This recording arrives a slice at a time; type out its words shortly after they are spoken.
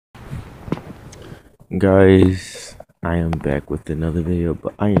Guys, I am back with another video,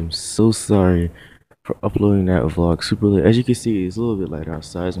 but I am so sorry for uploading that vlog super late. As you can see, it's a little bit later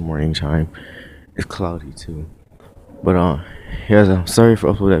outside. It's morning time. It's cloudy too. But yes, I'm sorry for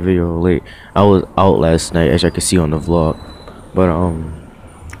uploading that video late. I was out last night, as you can see on the vlog. But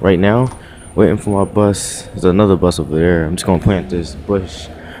right now, waiting for my bus. There's another bus over there. I'm just gonna plant this bush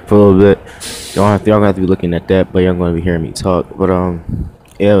for a little bit. Y'all gonna have to be looking at that, but y'all gonna be hearing me talk. But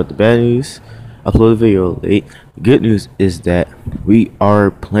yeah, with the bad news, I uploaded the video late. The good news is that we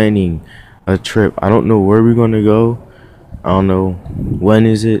are planning a trip. I don't know where we're gonna go. I don't know when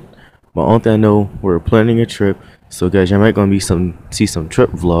is it, but only thing I know, we're planning a trip. So guys, you might gonna see some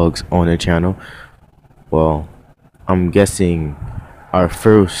trip vlogs on the channel. Well, I'm guessing our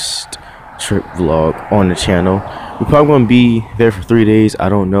first trip vlog on the channel. We're probably gonna be there for 3 days. I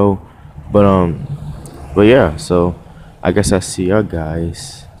don't know, but yeah. So I guess I'll see y'all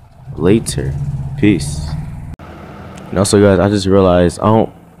guys later. Peace. And also guys, I just realized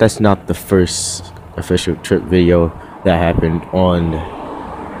that's not the first official trip video that happened on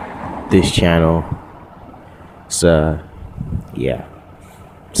this channel. So yeah,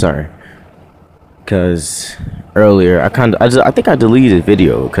 sorry, because earlier I think I deleted the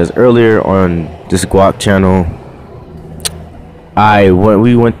video, because earlier on this Guac channel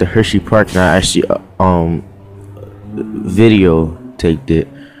we went to Hershey Park, and I actually video taped it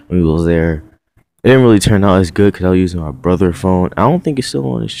when we was there. It didn't really turn out as good because I was using my brother's phone. I don't think it's still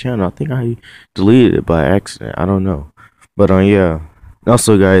on his channel. I think I deleted it by accident. I don't know. But yeah. And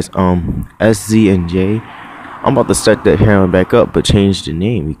also guys, SZ and J, I'm about to start that channel back up, but change the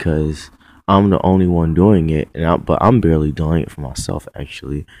name because I'm the only one doing it, but I'm barely doing it for myself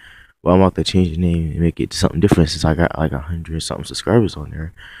actually. But I'm about to change the name and make it something different, since I got like 100 something subscribers on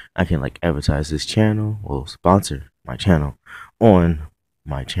there. I can like advertise this channel, or sponsor my channel on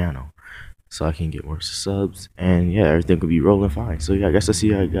my channel, so I can get more subs, and yeah, everything could be rolling fine. So yeah, I guess I'll see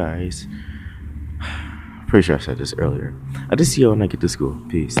you guys. Pretty sure I said this earlier. I just see you when I get to school.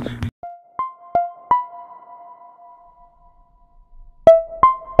 Peace.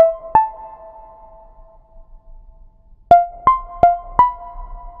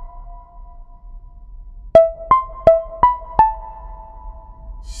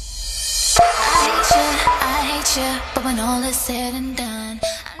 But when all is said and done,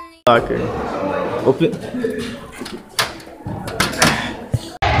 Okay. Open.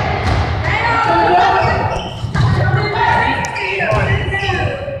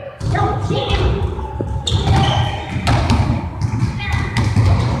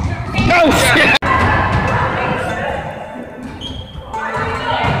 Oh shit!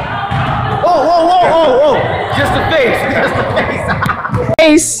 Whoa! Just the face.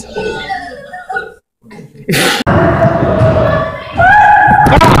 Face.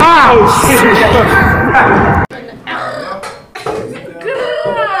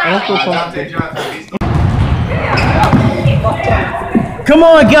 Come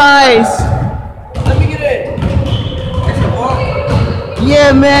on, guys! Let me get in.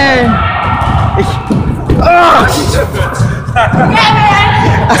 Yeah, man! Oh!